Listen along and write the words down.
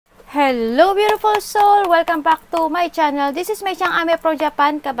Hello beautiful soul! Welcome back to my channel. This is my Chang Ame from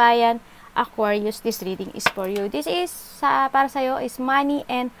Japan, Kabayan, Aquarius. This reading is for you. This is, para sa'yo, is money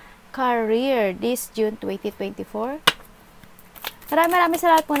and career. This June 2024. Maraming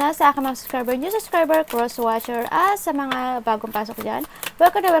salamat muna sa aking mga subscriber, new subscriber, cross-watcher, sa mga bagong pasok dyan.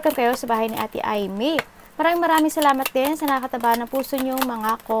 Welcome na welcome kayo sa bahay ni Ate Aimee. Maraming salamat din sa nakakataba ng puso nyong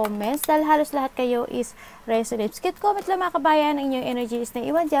mga comments dahil halos lahat kayo is resonate. Skip comment lang mga kabayan, ang inyong energy is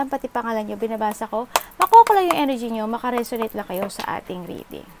naiwan dyan, pati pangalan nyo binabasa ko. Makuha ko lang yung energy nyo, makaresonate lang kayo sa ating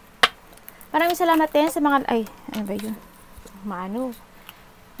reading. Maraming salamat din sa mga, ano ba yun?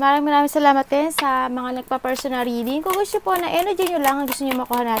 Maraming salamat din sa mga nagpa-personal reading. Kung gusto po na energy nyo lang ang gusto nyo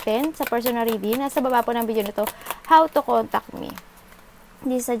makuha natin sa personal reading, nasa baba po ng video na to, how to contact me.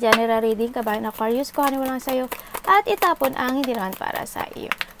 Hindi sa general reading, Kabayan Aquarius, kuhanin mo lang sa'yo at itapon ang hindi naman para sa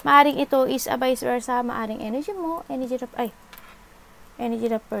iyo. Maaring ito is a vice versa, maaring energy mo, energy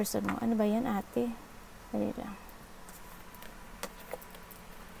na person mo. Ano ba yan, ate? Dali lang.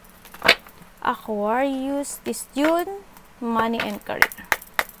 Aquarius, this June, money and career.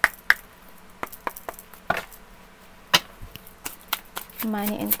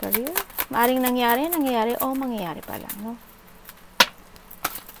 Money and career. Maaring nangyari o mangyayari pa lang, no?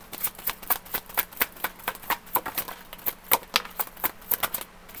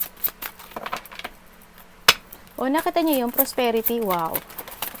 O, nakita niyo yung prosperity. Wow.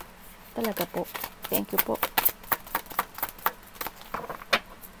 Talaga po. Thank you po.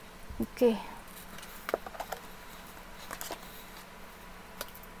 Okay.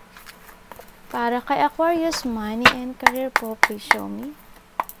 Para kay Aquarius, money and career po. Please show me.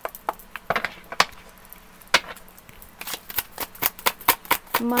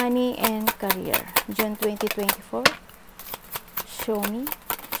 Money and career. June 2024. Show me.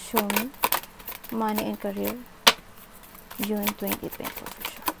 Show me. Money and career. June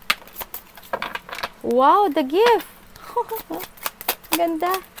 2024. Wow, the gift!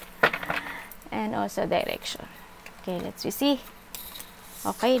 Ganda! And also direction. Okay, let's see.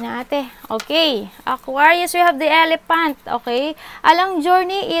 Okay na ate. Okay, Aquarius, we have the elephant. Okay, alang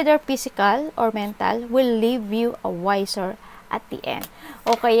journey, either physical or mental, will leave you a wiser at the end.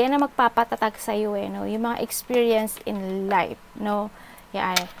 Okay, yan na magpapatatag sa'yo no? Yung mga experience in life, no?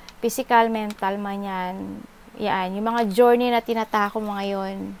 Yan, physical, mental man yan. Yan, yung mga journey na tinatako mo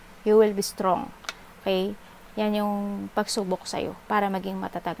ngayon, you will be strong. Okay? Yan yung pagsubok sa'yo para maging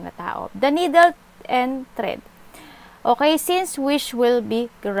matatag na tao. The needle and thread. Okay, since wish will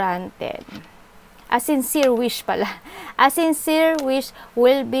be granted. A sincere wish pala. A sincere wish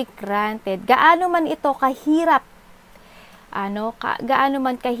will be granted. Gaano man ito kahirap, gaano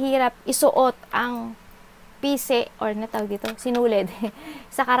man kahirap isuot ang pise, or natawag dito, sinulid,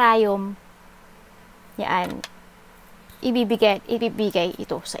 sa karayom, yan, ibibigay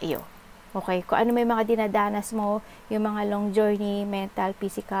ito sa iyo. Okay, kung ano may mga dinadanas mo, yung mga long journey, mental,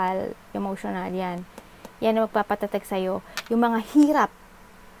 physical, emotional, yan ang magpapatatag sa iyo. Yung mga hirap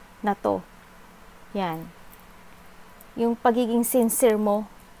na to, yan, yung pagiging sincere mo,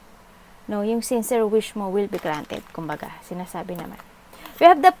 no, yung sincere wish mo will be granted, kumbaga, sinasabi naman. We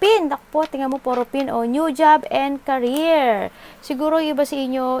have the pin. Takpo, tingnan mo, puro pin. New job and career. Siguro yung iba sa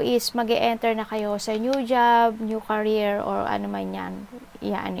inyo is mag-e-enter na kayo sa new job, new career, or ano man yan.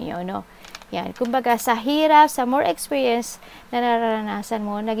 Yan, no? Yan. Kumbaga, sa hirap, sa more experience na nararanasan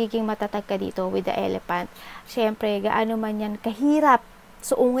mo, nagiging matatag ka dito with the elephant. Siyempre, gaano man yan kahirap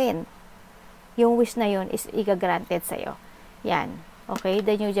suungin. Yung wish na yun is i-granted sa'yo. Yan. Okay,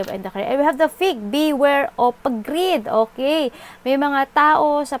 the new job and the career. And we have the fig. Beware of greed. Okay, may mga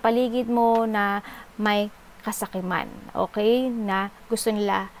tao sa paligid mo na may kasakiman. Okay, na gusto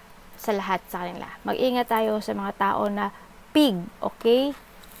nila sa lahat sa kanila. Mag-ingat tayo sa mga tao na pig. Okay,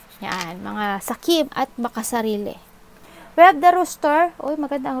 yan, mga sakim at makasarili. We have the rooster. Uy,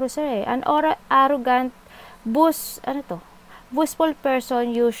 maganda ang rooster eh. An arrogant, boastful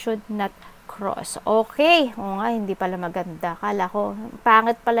person you should not cross. Okay. O nga, hindi pala maganda. Kala ko,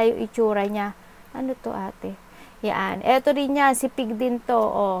 pangit pala yung itsura niya. Ano to, ate? Yan. Eto rin yan. Si pig din to.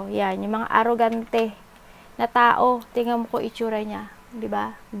 O, yan. Yung mga arrogante na tao. Tingnan mo ko itsura niya.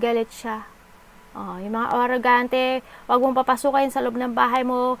 Diba? Galit siya. O, yung mga arrogante, wag mong papasukin sa loob ng bahay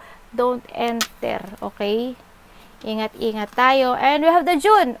mo. Don't enter. Okay? Ingat-ingat tayo. And we have the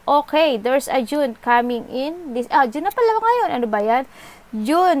June. Okay. There's a June coming in. June na pala ngayon. Ano ba yan?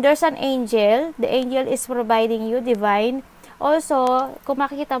 June, there's an angel. The angel is providing you divine. Also, kung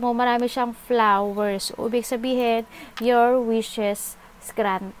makikita mo, marami siyang flowers. Ibig sabihin, your wishes is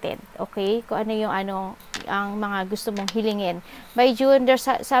granted. Okay? Kung ano yung ang mga gusto mong hilingin. By June, there's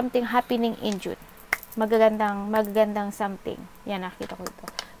something happening in June. magagandang something. Yan, nakita ko ito.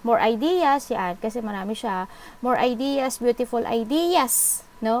 more ideas, yan, kasi marami siya. More ideas, beautiful ideas,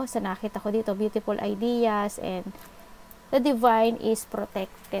 no? Sa nakita ko dito, beautiful ideas, and the divine is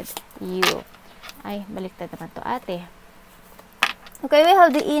protected you. Ay, baliktad naman to, ate. Okay, we have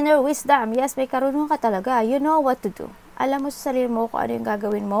the inner wisdom. Yes, may karunungan ka talaga. You know what to do. Alam mo sa sarili mo kung ano yung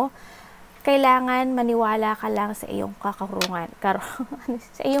gagawin mo. Kailangan maniwala ka lang sa iyong kakarungan.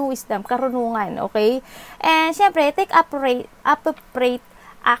 Sa iyong wisdom, karunungan, okay? And, syempre, take appropriate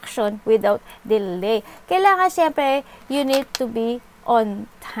action without delay. Kailangan, syempre, you need to be on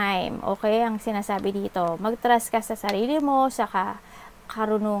time, okay? Ang sinasabi dito, mag-trust ka sa sarili mo, sa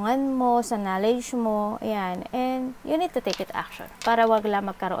karunungan mo, sa knowledge mo, ayan, and you need to take it action para wag lang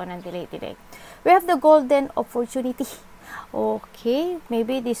magkaroon ng delay. We have the golden opportunity. Okay,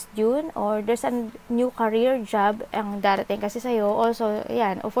 maybe this June or there's a new career job ang darating kasi sa'yo. Also,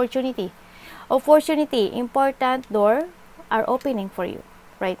 yan, opportunity. Opportunity, important door are opening for you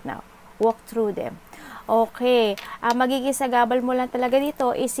right now. Walk through them. Okay, magiging sagabal mo lang talaga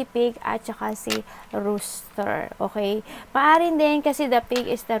dito is si pig at saka si rooster. Okay, maaring din kasi the pig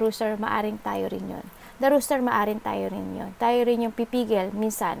is the rooster, maaring tayo rin yun. The rooster, maaring tayo rin yun. Tayo rin yung pipigil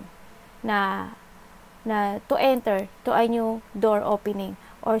minsan na to enter to a new door opening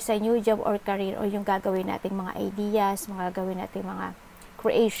or sa new job or career or yung gagawin nating mga ideas, mga gagawin nating mga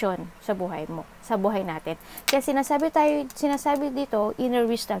creation sa buhay mo, sa buhay natin. Kaya sinasabi dito, inner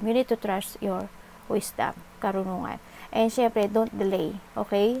wisdom, you need to trust your wisdom, karunungan. And syempre, don't delay,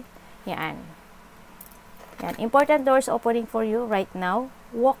 okay? Yan. Yan. Important doors opening for you right now.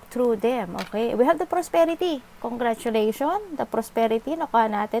 Walk through them, okay? We have the prosperity. Congratulations, the prosperity nakuha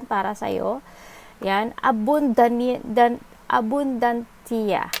natin para sa'yo. Yan, abundantia.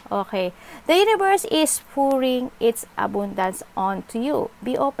 Okay. The universe is pouring its abundance onto you.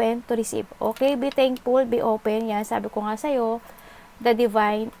 Be open to receive. Okay, be thankful, be open. Yan, sabi ko nga sa'yo, the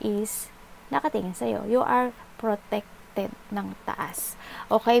divine is nakatingin sa'yo. You are protected ng taas.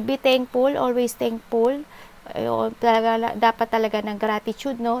 Okay, be thankful, always thankful. Dapat talaga ng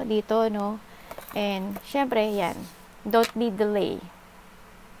gratitude, no, dito, no. And, syempre, yan, don't be delay.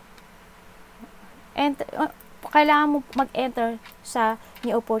 And kailangan mo mag-enter sa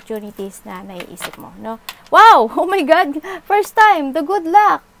new opportunities na naiisip mo, no? Wow! Oh my God! First time! The good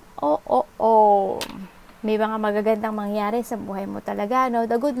luck! Oh. May mga magagandang mangyari sa buhay mo talaga, no?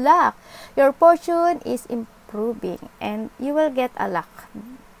 The good luck! Your fortune is improving and you will get a luck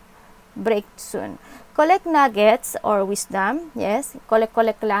break soon. Collect nuggets or wisdom. Yes, collect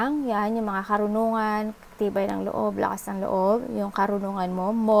lang. Yan, yung mga karunungan, tibay ng loob, lakas ng loob, yung karunungan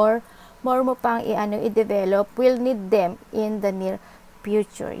mo, more mo pang i-develop, will need them in the near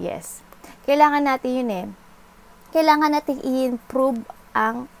future. Yes. Kailangan natin yun eh. Kailangan natin i-improve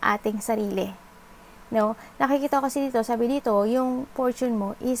ang ating sarili. No? Nakikita ko kasi dito, sabi dito, yung fortune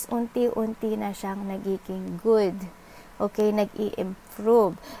mo is unti-unti na siyang nagiging good. Okay,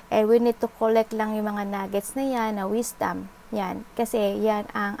 nag-i-improve. And we need to collect lang yung mga nuggets na yan, na wisdom. Yan. Kasi yan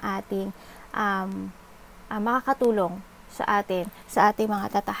ang ating makakatulong sa ating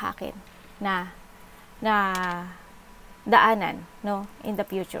mga tatahakin na daanan, no, in the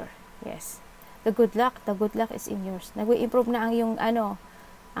future. Yes. The good luck is in yours. Nag-i-improve na ang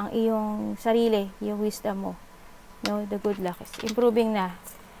iyong sarili, yung wisdom mo. No, the good luck is improving na.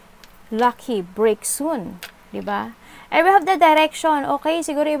 Lucky break soon, 'di ba? And we have the direction. Okay,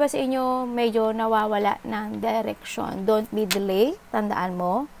 siguro iba sa inyo medyo nawawala ng direction. Don't be delay, tandaan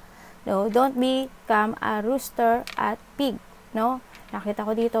mo. No, don't become a rooster at pig, no? Nakita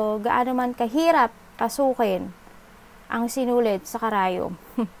ko dito, gaano man kahirap pasukin ang sinulid sa karayom.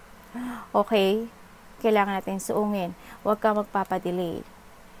 Okay? Kailangan natin suungin. Huwag ka magpapadelay.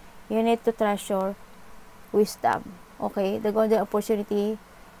 You need to trust your wisdom. Okay? The golden opportunity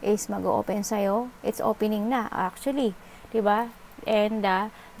is mag-open sa'yo. It's opening na, actually. Diba? And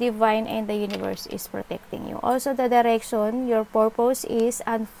the divine and the universe is protecting you. Also, the direction, your purpose is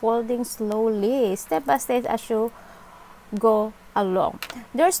unfolding slowly, step by step as you go along.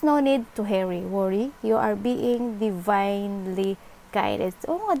 There's no need to worry. You are being divinely guided.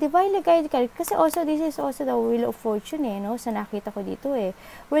 Oh, divinely guided. Kasi also, this is also the wheel of fortune, eh, no? Sa nakita ko dito, eh.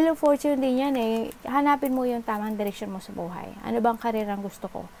 Wheel of fortune din yan, eh. Hanapin mo yung tamang direction mo sa buhay. Ano bang karirang gusto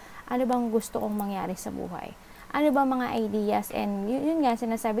ko? Ano bang gusto kong mangyari sa buhay? Ano bang mga ideas? And yun nga,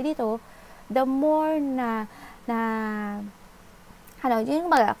 sinasabi dito, the more yun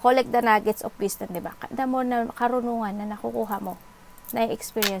collect the nuggets of wisdom, diba? The more na karunungan na nakukuha mo, na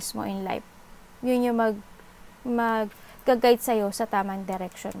experience mo in life, yun yung mag-guide sa'yo sa tamang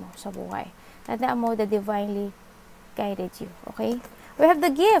direction mo sa buhay. Tandaan mo, the divinely guided you. Okay? We have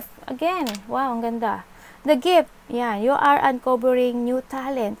the gift. Again, wow, ang ganda. The gift, yan, you are uncovering new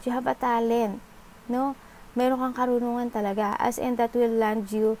talent. You have a talent, no? Meron kang karunungan talaga, as in that will land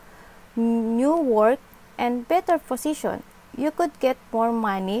you new work and better position. You could get more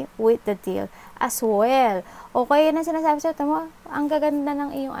money with the deal as well. Okay, yan ang sinasabi sa'yo, tama? Ang gaganda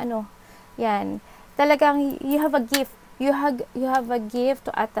ng iyong ano. Yan. Talagang, you have a gift. You have a gift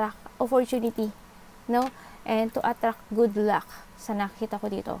to attract opportunity, no? And to attract good luck sa nakita ko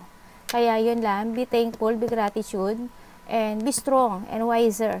dito. Kaya yun lang, be thankful, be gratitude, and be strong and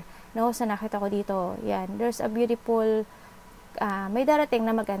wiser, no? Sa nakita ko dito. Yan. There's a beautiful, may darating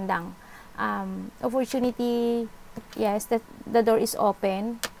na magandang opportunity. Yes, the door is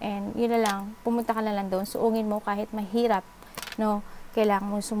open, and yun na lang, pumunta ka na lang doon, suungin mo kahit mahirap, no, kailangan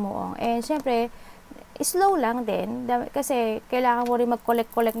mo sumuong. And syempre, slow lang din, kasi kailangan mo rin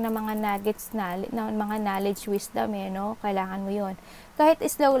mag-collect ng mga nuggets ng mga knowledge, wisdom, no, kailangan mo yun. Kahit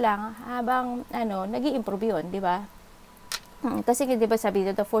slow lang, habang, nag-i-improve yun, di ba? Kasi, di ba, sabi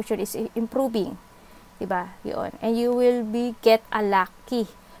dito, the fortune is improving, di ba, yun. And you will get a lucky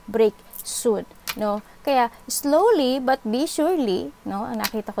break soon, no? Kaya, slowly but be surely, no, ang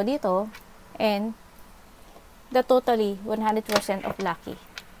nakita ko dito, and the totally 100% of lucky.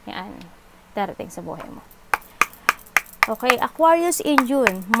 Yan, darating sa buhay mo. Okay, Aquarius in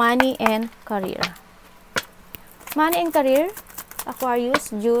June, money and career. Money and career,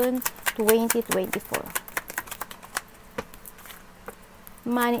 Aquarius, June 2024.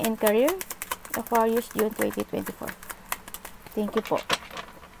 Money and career, Aquarius, June 2024. Thank you po.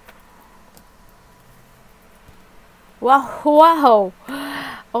 Wow!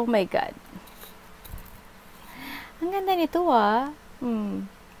 Oh my God. Ang ganda nito, Ang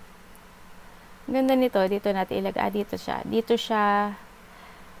ganda nito. Dito natin ilagay. Dito siya. Dito siya.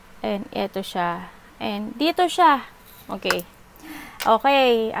 And ito siya. And dito siya. Okay.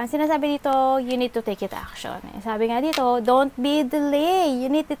 Okay. Ang sinasabi dito, you need to take it action. Sabi nga dito, don't be delay. You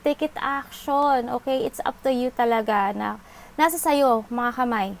need to take it action. Okay? It's up to you talaga na nasa sayo, mga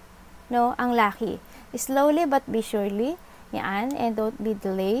kamay. No? Ang lucky. Slowly but be surely, yan, and don't be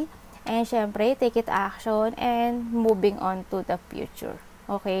delay, and syempre, take it action, and moving on to the future.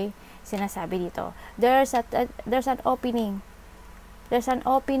 Okay? Sinasabi dito. There's an opening. There's an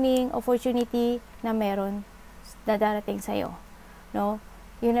opening opportunity na meron na darating sa'yo. No?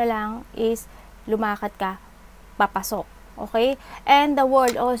 Yun na lang is, lumakad ka, papasok. Okay? And the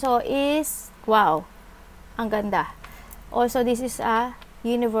word also is, wow, ang ganda. Also, this is a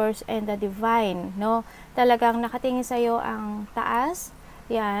universe and the divine, no? Talagang nakatingin sa iyo ang taas.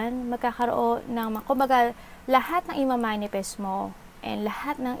 Yan, magkakaroon ng, kumbaga, lahat ng imamanifest mo and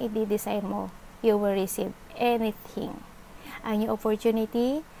lahat ng i-design mo, you will receive anything. Ang yung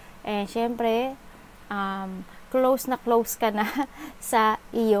opportunity, and syempre, close ka na sa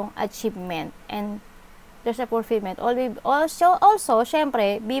iyong achievement. And there's a fulfillment. Also,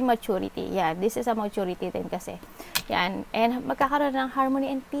 syempre, be maturity. Yan, this is a maturity din kasi. Yan, and magkakaroon ng harmony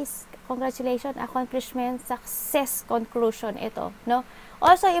and peace. Congratulations, accomplishment, success, conclusion, ito, no?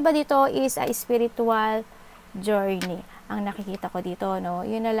 Also, iba dito is a spiritual journey. Ang nakikita ko dito, no?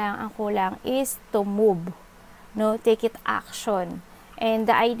 Yun na lang, ang kulang is to move, no? Take it action.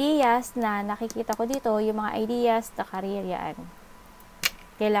 And the ideas na nakikita ko dito, yung mga ideas, the career, yan.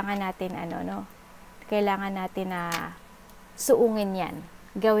 Kailangan natin, kailangan natin na suungin yan.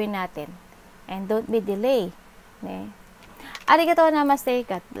 Gawin natin. And don't be delay. Arigatou namaste.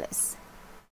 God bless.